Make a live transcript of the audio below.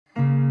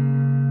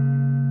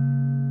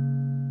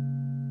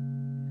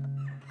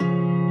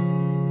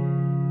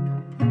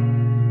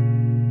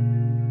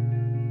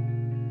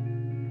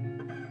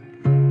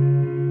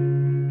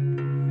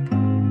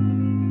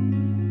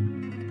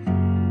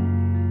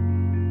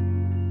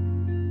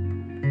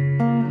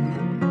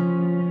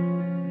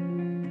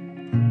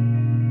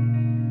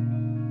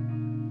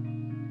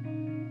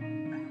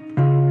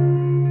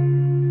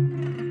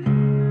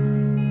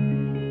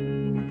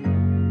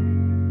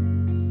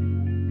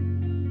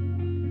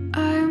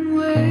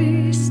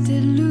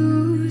wasted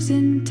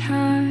losing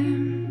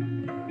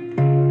time.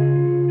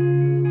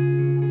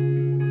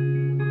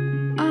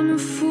 I'm a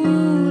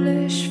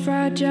foolish,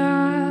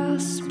 fragile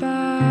spine.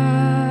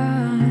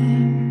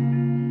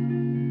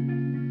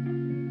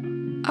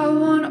 I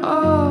want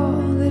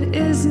all that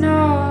is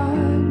not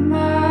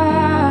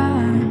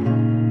mine.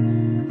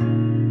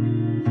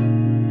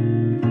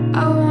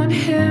 I want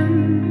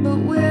him, but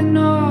we're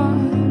not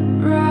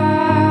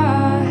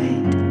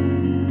right.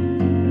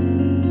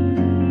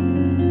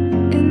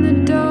 In the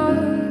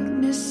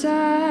darkness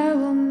I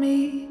will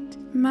meet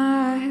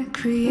my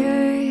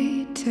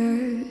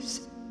creators,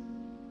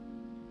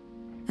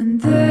 and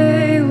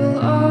they will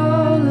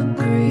all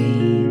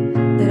agree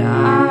that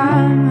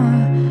I'm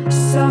a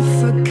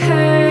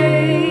suffocator.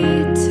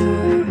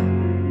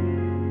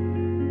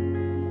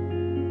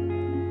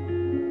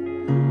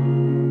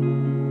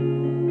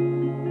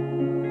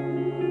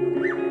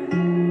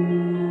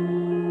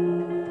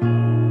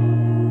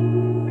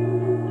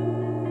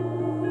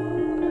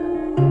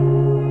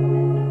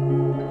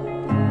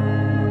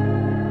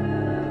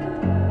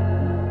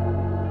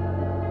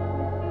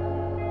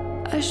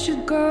 I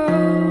should go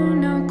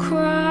now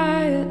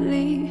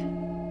quietly,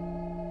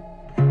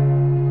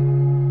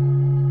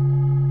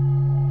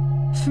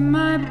 for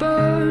my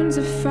bones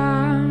have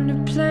found a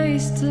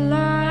place to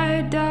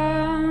lie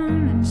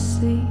down and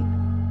sleep,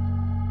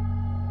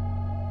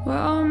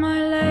 where all my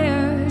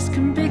layers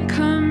can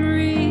become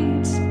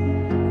reeds,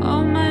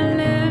 all my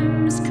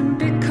limbs can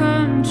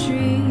become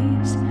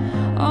trees,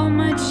 all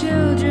my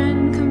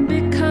children can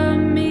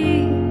become me.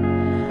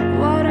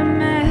 What a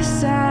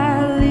mess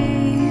I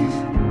leave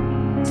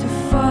to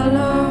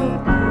follow.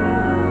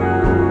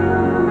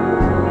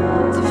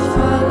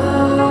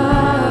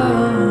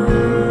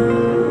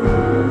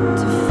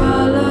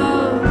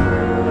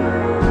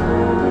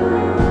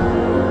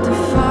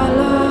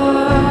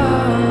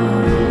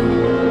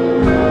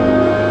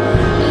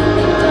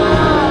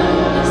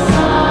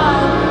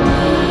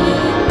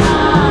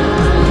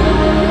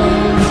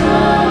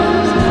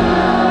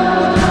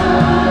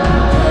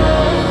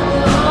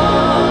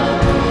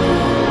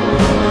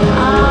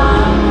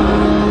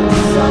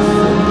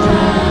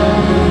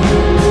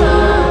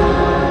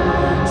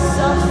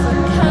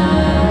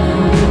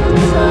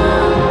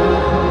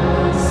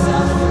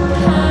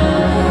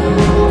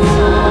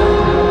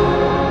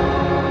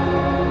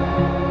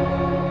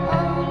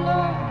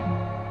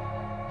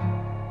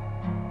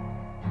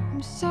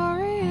 I'm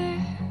sorry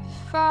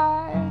if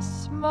I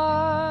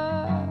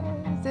smothered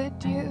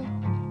you.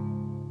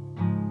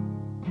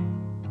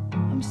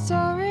 I'm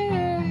sorry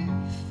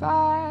if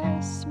I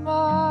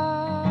smothered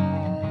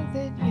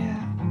you.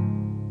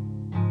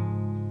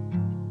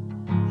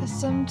 I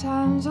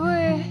sometimes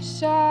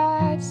wish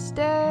I'd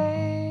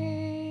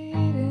stayed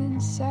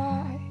inside.